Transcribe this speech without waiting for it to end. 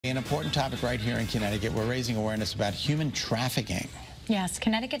An important topic right here in Connecticut. We're raising awareness about human trafficking. Yes,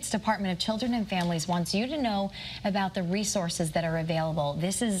 Connecticut's Department of Children and Families wants you to know about the resources that are available.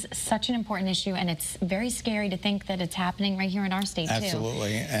 This is such an important issue, and it's very scary to think that it's happening right here in our state, too.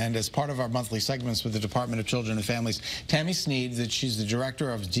 Absolutely. And as part of our monthly segments with the Department of Children and Families, Tammy Sneed, she's the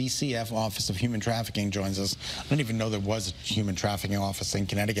director of DCF, Office of Human Trafficking, joins us. I didn't even know there was a human trafficking office in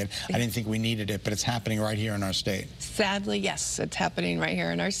Connecticut. I didn't think we needed it, but it's happening right here in our state. Sadly, yes, it's happening right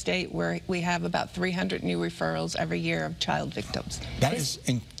here in our state, where we have about 300 new referrals every year of child victims. That is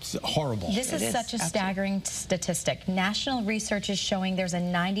horrible. This is such a staggering statistic. National research is showing there's a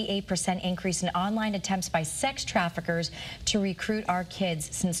 98% increase in online attempts by sex traffickers to recruit our kids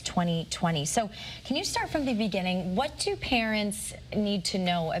since 2020. So can you start from the beginning? What do parents need to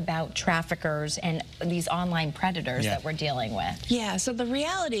know about traffickers and these online predators that we're dealing with? Yeah, so the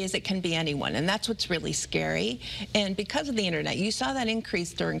reality is it can be anyone, and that's what's really scary. And because of the internet, you saw that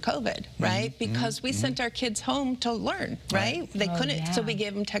increase during COVID, right? Because we sent our kids home to learn, right? They couldn't, so we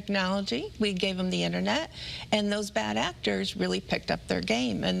gave them technology, we gave them the internet, and those bad actors really picked up their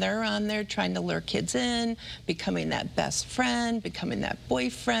game, and they're on there trying to lure kids in, becoming that best friend, becoming that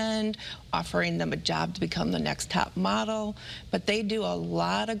boyfriend, offering them a job to become the next top model. But they do a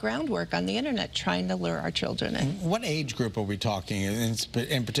lot of groundwork on the internet trying to lure our children in. What age group are we talking in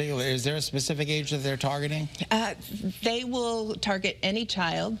particular? Is there a specific age that they're targeting? They will target any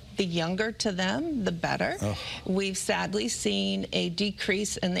child. The younger to them, the better. We've sadly seen a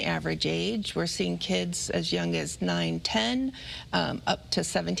decrease in the average age. We're seeing kids as young as 9, 10, up to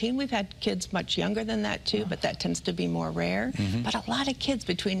 17. We've had kids much younger than that too, but that tends to be more rare. But a lot of kids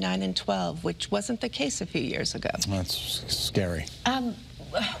between 9 and 12, which wasn't the case a few years ago. That's scary.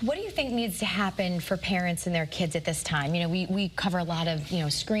 What do you think needs to happen for parents and their kids at this time? You know, we cover a lot of,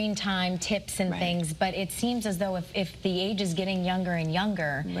 screen time tips and things, but it seems as though if the age is getting younger and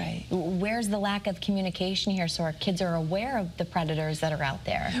younger, where's the lack of communication here so our kids are aware of the predators that are out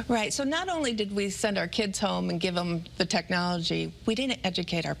there? Right, so not only did we send our kids home and give them the technology, we didn't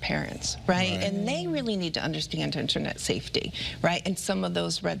educate our parents, right? And they really need to understand internet safety, right? And some of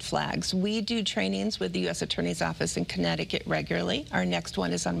those red flags. We do trainings with the U.S. Attorney's Office in Connecticut regularly. Our next one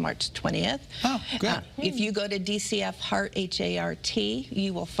is on March 20th. Oh, good. If you go to DCF HART, H-A-R-T,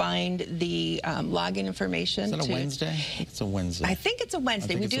 you will find the login information. Is that a Wednesday? It's a Wednesday. I think it's a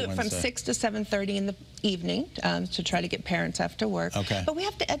Wednesday. We do it from 6 to 7:30 in the evening to try to get parents after work. But we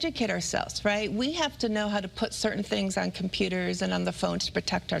have to educate ourselves, right? We have to know how to put certain things on computers and on the phones to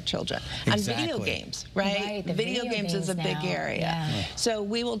protect our children. On video games, right? Video games is a big area. So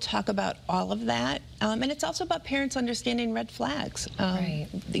we will talk about all of that. And it's also about parents understanding red flags.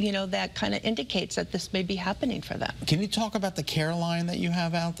 That kind of indicates that this may be happening for them. Can you talk about the care line that you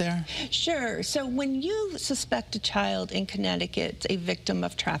have out there? Sure. So when you suspect a child in Connecticut a victim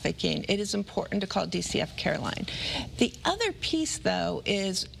of trafficking, it is important to call DCF Care Line. The other piece, though,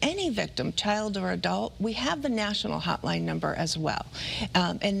 is any victim, child or adult, we have the national hotline number as well.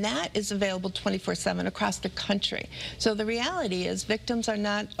 And that is available 24/7 across the country. So the reality is victims are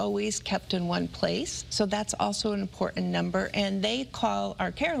not always kept in one place. So that's also an important number. And they call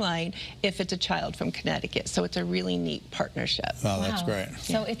our care line if it's a child from Connecticut. So it's a really neat partnership. Oh, that's great.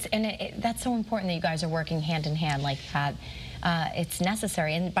 So that's so important that you guys are working hand in hand like that. It's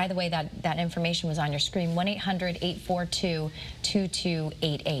necessary. And by the way, that information was on your screen,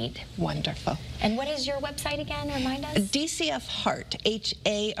 1-800-842-2288. Wonderful. And what is your website again? Remind us. DCF HART,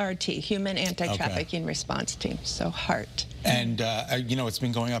 H-A-R-T, Human Anti-Trafficking Response Team. So HART. And, it's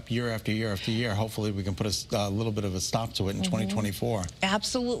been going up year after year after year. Hopefully we can put a little bit of a stop to it in 2024.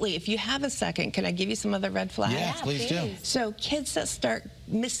 Absolutely. If you have a second, can I give you some other red flags? Yeah, please do. So kids that start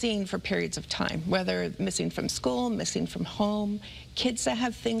missing for periods of time, whether missing from school, missing from home, kids that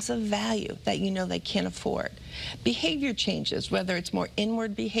have things of value that they can't afford. Behavior changes, whether it's more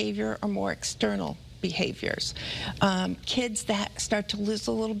inward behavior or more external behaviors. Kids that start to lose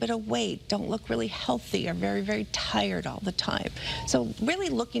a little bit of weight, don't look really healthy, are very, very tired all the time. So really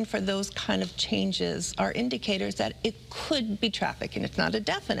looking for those kind of changes are indicators that it could be trafficking. It's not a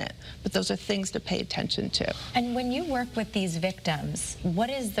definite, but those are things to pay attention to. And when you work with these victims, what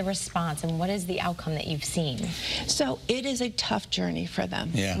is the response and what is the outcome that you've seen? So it is a tough journey for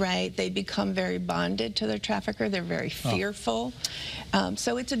them, right? They become very bonded to their trafficker. They're very fearful.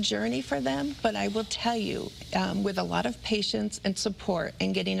 So it's a journey for them, but I will tell you, with a lot of patience and support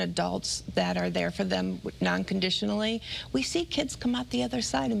and getting adults that are there for them non-conditionally, we see kids come out the other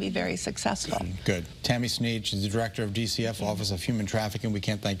side and be very successful. Good. Tammy Sneed, she's the director of DCF, Office of Human Trafficking. We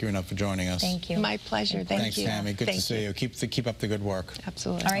can't thank you enough for joining us. Thank you. My pleasure. Thank you. Thanks, Tammy. Good to see you. Keep up the good work.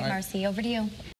 Absolutely. All right, Marcy, over to you.